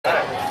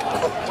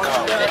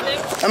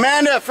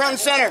Amanda, front and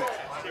center.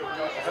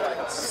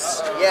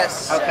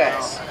 Yes. Okay.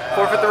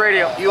 Forfeit the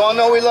radio. You all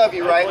know we love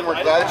you, right? And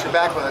we're glad that you're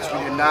back with us. We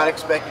did not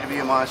expect you to be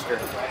a monster.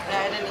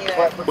 I didn't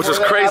either. Which is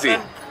crazy.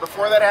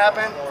 Before that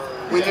happened,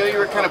 we knew you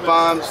were kind of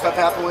bummed. Stuff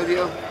happened with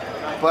you.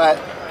 But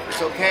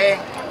it's okay.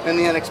 Then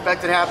the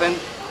unexpected happened.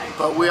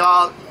 But we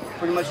all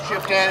pretty much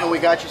chipped in and we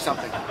got you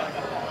something.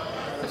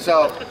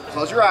 So,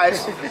 close your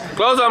eyes.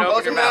 Close them.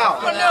 Close your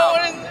mouth. Oh no,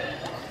 what is it?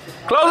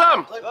 Close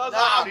them.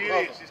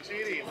 She's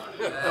cheating.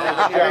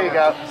 There you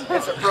go.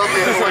 It's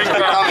appropriate for what you're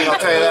becoming, I'll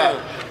tell you that.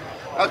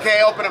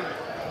 Okay, open them.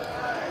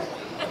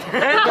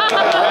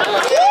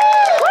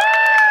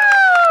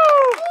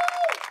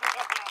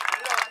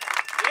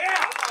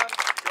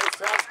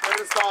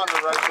 Greatest honor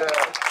right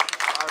there.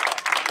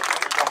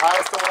 The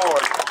highest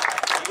award.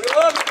 We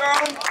love you,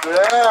 darling.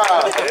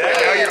 Yeah.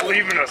 Now you're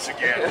leaving us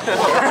again.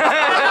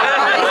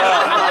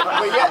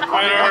 But yet, you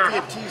have to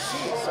get TC,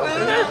 so.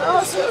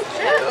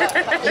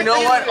 You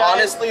know what?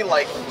 Honestly,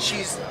 like,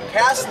 she's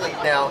cast lead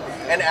now,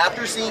 and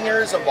after seeing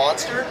her as a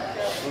monster,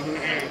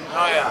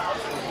 Yeah,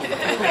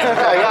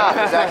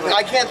 yeah, exactly.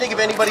 I can't think of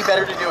anybody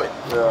better to do it.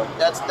 Yeah.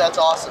 That's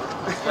awesome.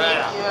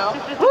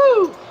 Yeah.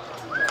 Woo!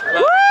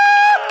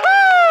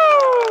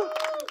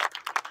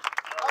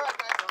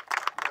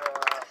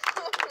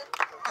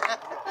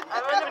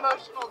 I'm an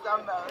emotional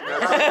dumbo.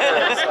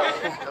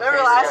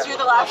 Remember last year,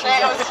 the last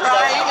night I was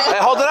crying? Hey,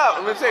 hold it up.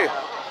 Let me see.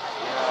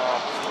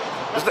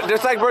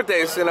 Just like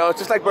birthdays, you know. It's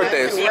just like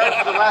birthdays. You were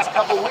for the last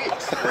couple of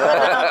weeks.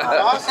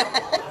 Awesome.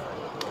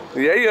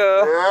 Yeah, yeah. You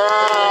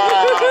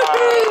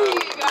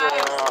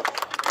guys.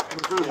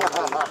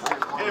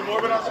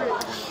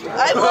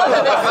 I love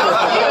it. It's so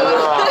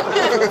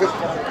cute.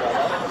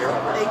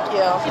 Thank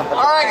you.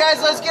 All right,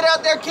 guys, let's get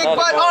out there, kick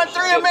butt on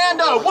 3,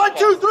 Amanda. 1,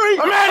 2, 3.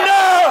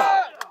 Amanda!